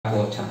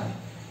our channel.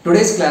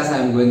 Today's class I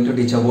am going to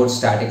teach about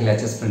static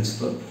latches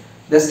principle.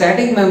 The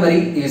static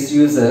memory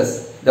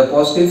uses the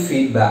positive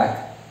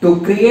feedback to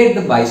create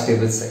the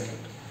bistable circuit.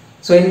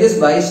 So in this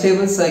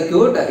bistable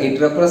circuit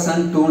it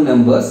represents two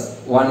numbers.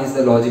 One is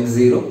the logic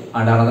 0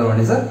 and another one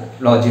is a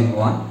logic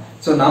 1.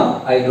 So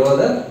now I draw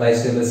the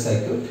bistable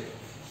circuit.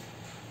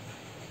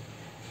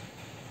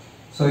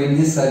 So in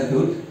this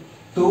circuit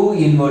two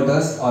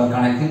inverters are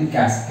connecting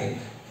cascade.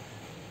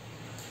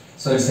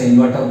 So it's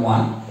inverter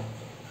 1.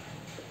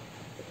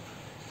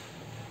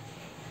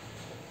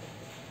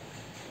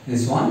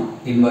 This one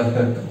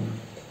inverter 2.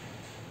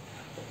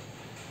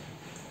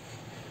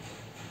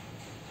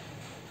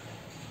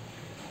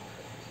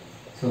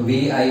 So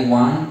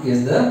Vi1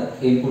 is the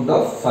input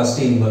of first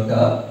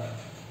inverter.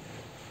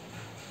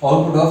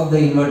 Output of the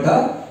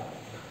inverter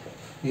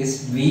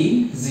is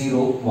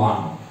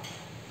V01.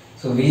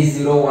 So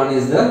V01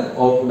 is the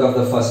output of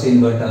the first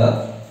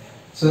inverter.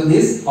 So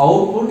this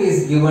output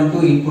is given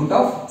to input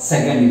of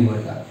second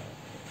inverter.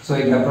 So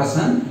it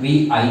represents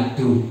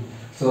Vi2.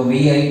 So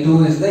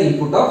Vi2 is the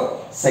input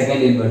of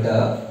second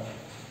inverter.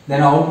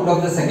 Then output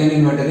of the second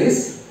inverter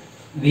is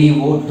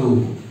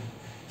VO2.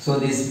 So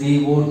this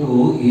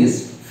VO2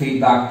 is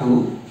feedback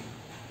to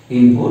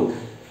input.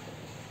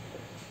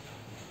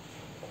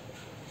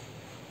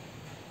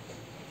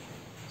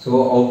 So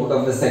output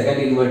of the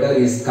second inverter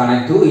is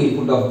connect to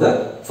input of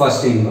the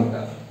first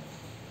inverter.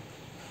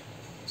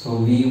 So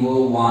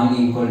VO1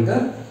 equal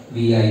to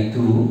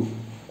Vi2,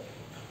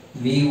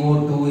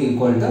 VO2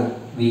 equal to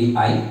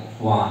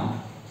Vi1.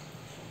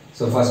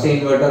 So first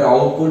inverter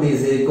output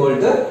is equal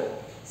to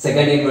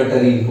second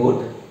inverter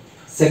input.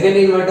 Second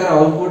inverter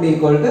output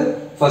equal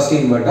to first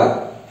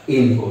inverter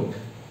input.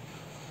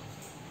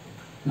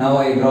 Now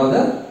I draw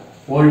the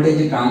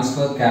voltage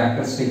transfer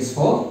characteristics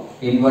for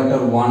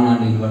inverter 1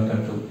 and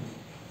inverter 2.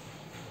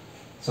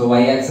 So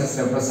y-axis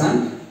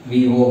represent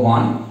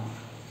VO1,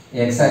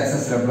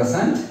 x-axis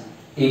represent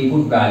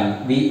input value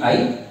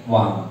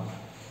Vi1.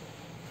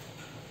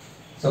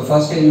 So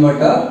first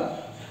inverter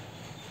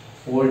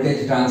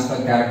voltage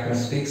transfer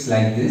characteristics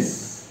like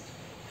this.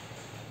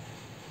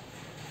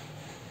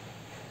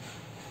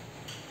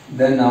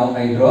 Then now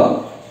I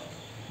draw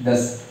the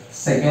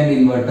second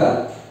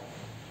inverter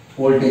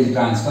voltage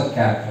transfer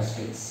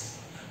characteristics.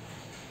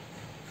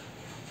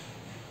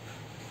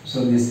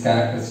 So these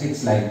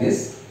characteristics like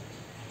this.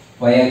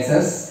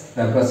 Y-axis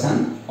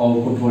represent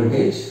output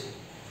voltage,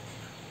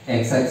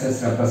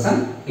 x-axis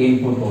represent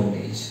input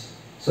voltage.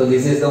 So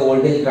this is the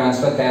voltage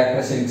transfer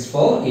characteristics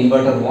for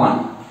inverter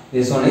 1.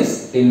 This one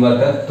is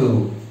inverter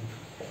 2.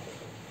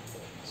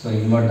 So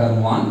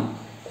inverter 1,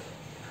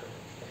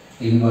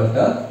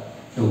 inverter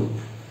 2.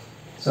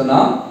 So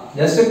now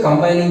just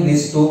combining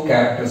these two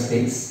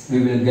characteristics we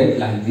will get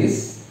like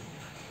this.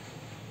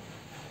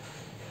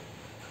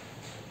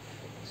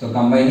 So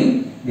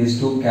combining these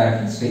two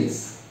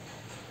characteristics,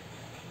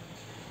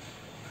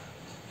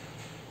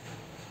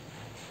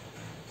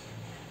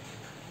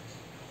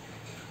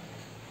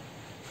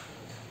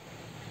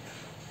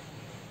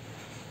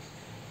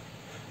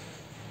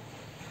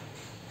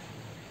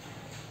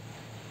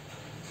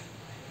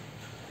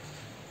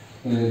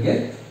 we will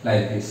get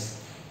like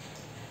this.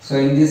 So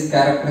in these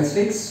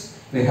characteristics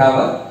we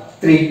have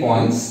 3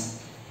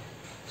 points.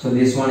 So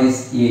this one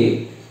is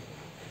A,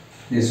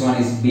 this one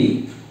is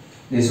B,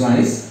 this one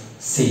is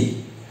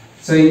C.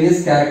 So in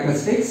these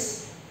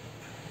characteristics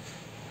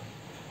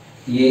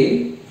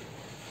A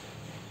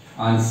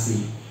and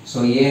C.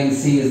 So A and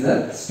C is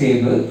the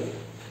stable.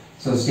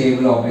 So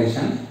stable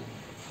operation.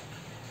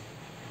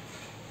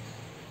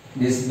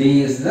 This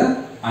B is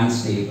the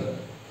unstable.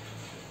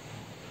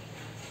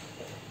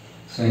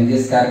 So in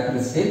these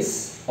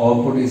characteristics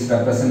output is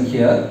represented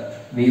here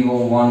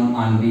VO1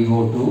 and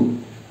VO2.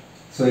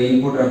 So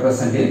input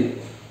represented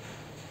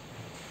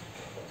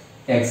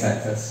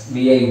x-axis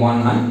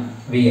Vi1 and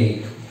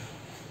Vi2.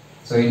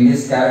 So in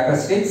these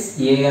characteristics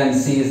A and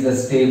C is the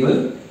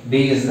stable,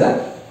 B is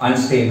the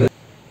unstable.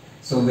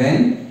 So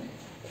when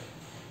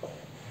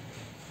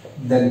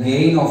the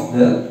gain of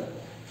the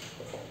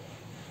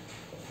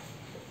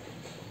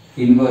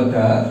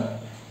inverter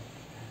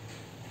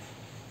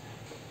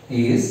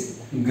is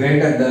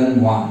greater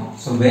than 1.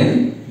 So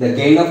when the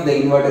gain of the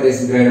inverter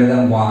is greater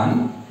than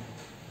 1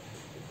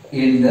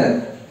 in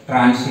the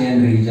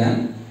transient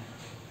region,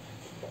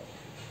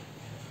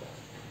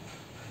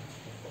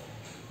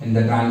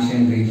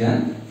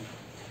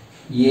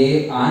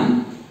 A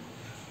and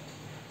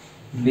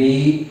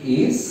B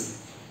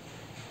is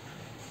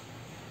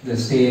the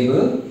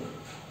stable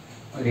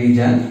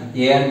region.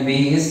 A and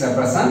B is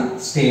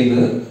represent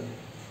stable,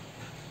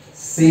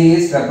 C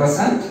is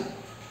represent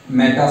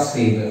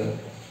metastable.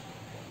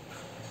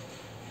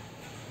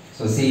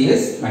 So C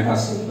is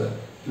metastable.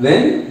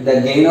 When the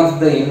gain of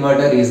the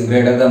inverter is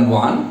greater than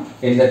 1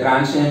 in the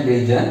transient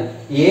region,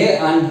 A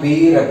and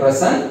B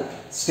represent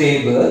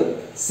stable,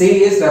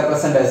 C is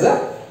represented as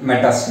a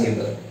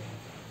metastable.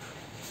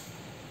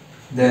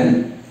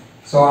 Then,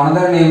 so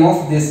another name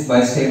of this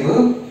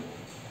bistable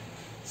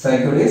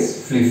circuit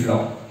is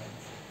flip-flop.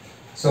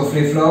 So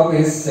flip-flop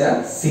is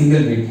a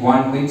single bit,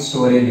 1 bit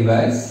storage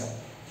device.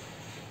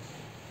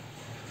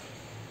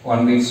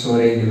 1 bit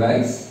storage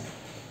device.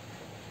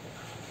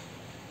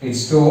 It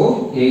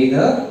stores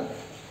either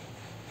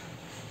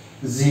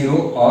 0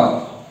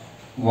 or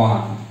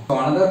 1. So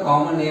another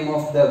common name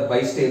of the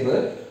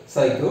bistable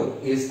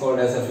circuit is called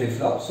as a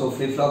flip-flop. So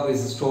flip-flop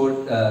is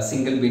stored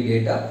single bit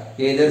data,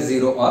 either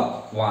 0 or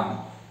 1.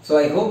 So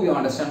I hope you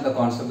understand the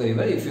concept very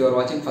well. If you are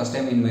watching first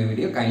time in my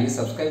video, kindly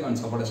subscribe and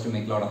support us to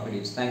make a lot of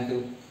videos. Thank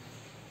you.